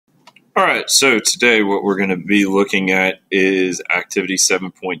All right, so today what we're going to be looking at is activity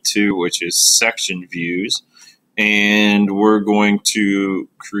 7.2, which is section views, and we're going to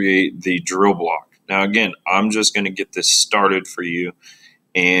create the drill block. Now again, I'm just going to get this started for you,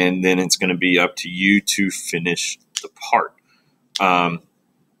 and then it's going to be up to you to finish the part.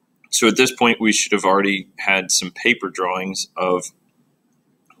 So at this point, we should have already had some paper drawings of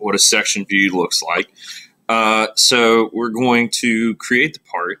what a section view looks like. So we're going to create the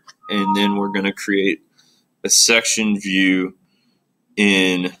part, and then we're going to create a section view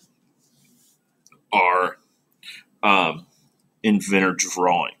in our inventor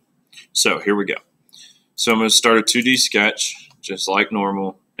drawing. So here we go. So I'm going to start a 2D sketch just like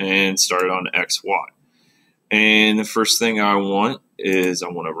normal and start it on X, Y. And the first thing I want is I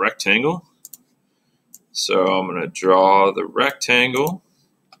want a rectangle. So I'm going to draw the rectangle,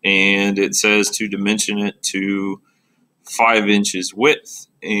 and it says to dimension it to 5 inches width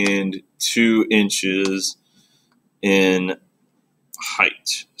and 2 inches in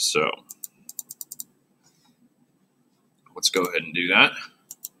height. So let's go ahead and do that.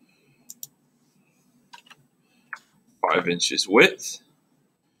 5 inches width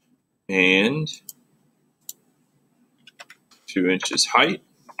and 2 inches height.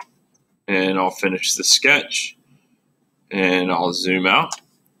 And I'll finish the sketch and I'll zoom out.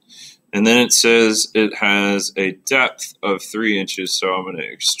 And then it says it has a depth of 3 inches, so I'm going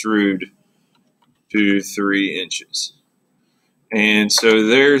to extrude to 3 inches. And so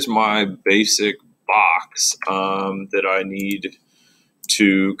there's my basic box that I need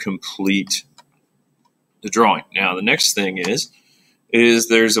to complete the drawing. Now the next thing is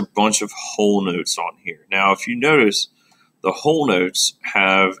there's a bunch of hole notes on here. Now if you notice, the hole notes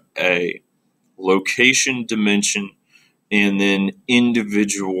have a location, dimension, and then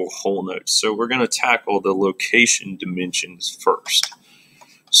individual hole notes. So we're going to tackle the location dimensions first.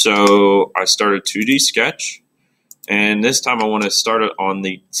 So I start a 2D sketch, and this time I want to start it on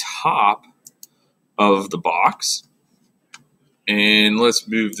the top of the box. And let's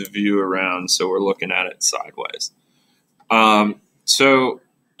move the view around so we're looking at it sideways. So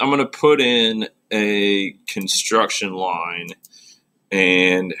I'm going to put in a construction line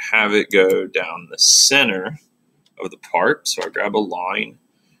and have it go down the center of the part. So I grab a line,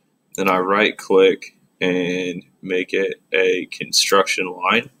 then I right click and make it a construction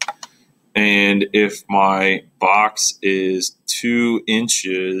line. And if my box is 2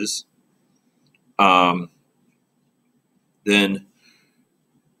 inches, then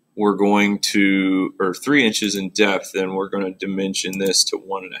we're going to, or 3 inches in depth, then we're going to dimension this to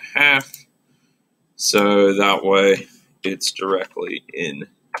 1.5. So that way it's directly in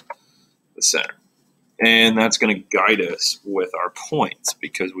the center. And that's going to guide us with our points,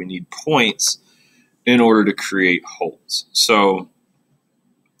 because we need points in order to create holes. So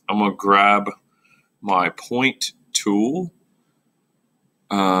I'm going to grab my point tool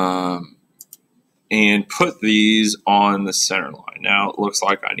and put these on the center line. Now it looks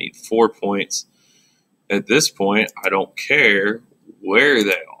like I need 4 points. At this point, I don't care where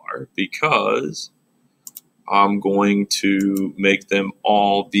they are, because I'm going to make them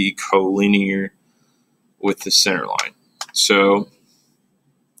all be collinear with the center line. So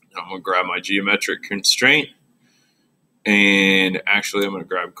I'm going to grab my geometric constraint, and actually I'm going to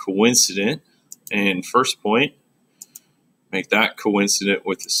grab coincident and first point, make that coincident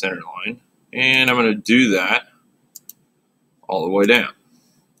with the center line, and I'm going to do that all the way down.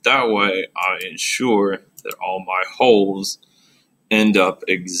 That way I ensure that all my holes end up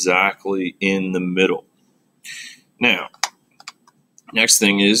exactly in the middle. Now, next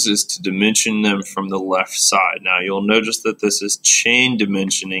thing is to dimension them from the left side. Now you'll notice that this is chain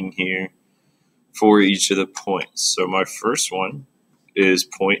dimensioning here for each of the points. So my first one is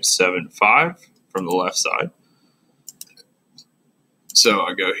 0.75 from the left side. So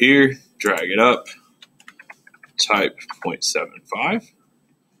I go here, drag it up, type 0.75.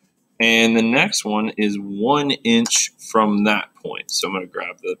 And the next one is 1 inch from that point. So I'm going to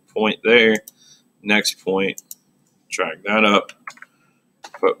grab the point there, next point, drag that up,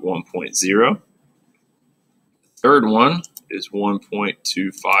 put 1.0. Third one is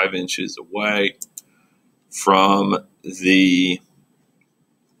 1.25 inches away from the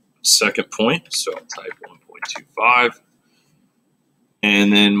second point. So I'll type 1.25.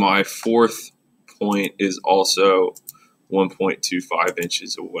 And then my fourth point is also 1.25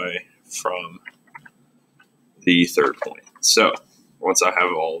 inches away from the third point. So once I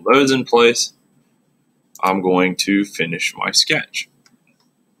have all of those in place, I'm going to finish my sketch.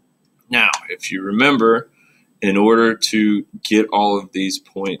 Now, if you remember, in order to get all of these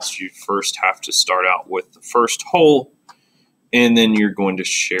points, you first have to start out with the first hole and then you're going to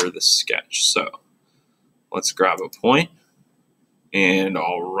share the sketch. So let's grab a point, and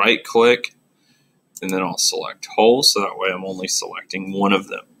I'll right click, and then I'll select hole, so that way I'm only selecting one of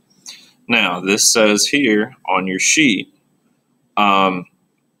them. Now this says here on your sheet, 1/2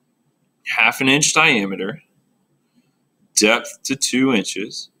 inch diameter, depth to 2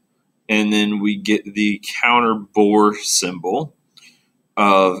 inches, and then we get the counter bore symbol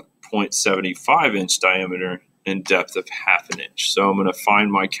of 0.75 inch diameter and depth of 1/2 inch. So I'm going to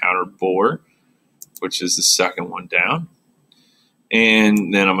find my counter bore, which is the second one down,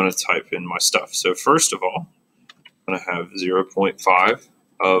 and then I'm going to type in my stuff. So first of all, I'm going to have 0.5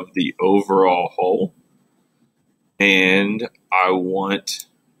 of the overall hole, and I want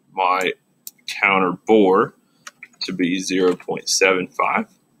my counter bore to be 0.75,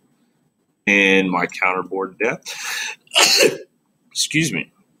 and my counter bore depth, excuse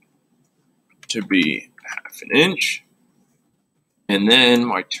me, to be 1/2 inch. And then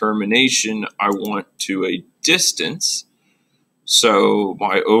my termination, I want to a distance. So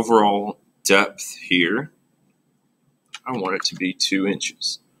my overall depth here, I want it to be 2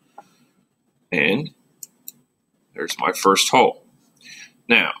 inches. And there's my first hole.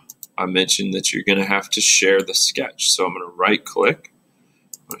 Now, I mentioned that you're going to have to share the sketch. So I'm going to right click,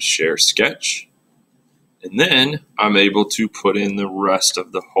 I'm going to share sketch, and then I'm able to put in the rest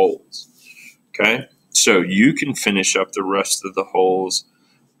of the holes. Okay, so you can finish up the rest of the holes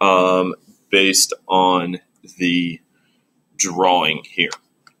based on the drawing here.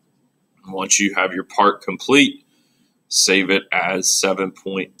 Once you have your part complete, save it as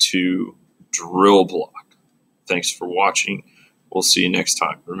 7.2 drill block. Thanks for watching. We'll see you next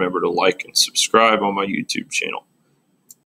time. Remember to like and subscribe on my YouTube channel.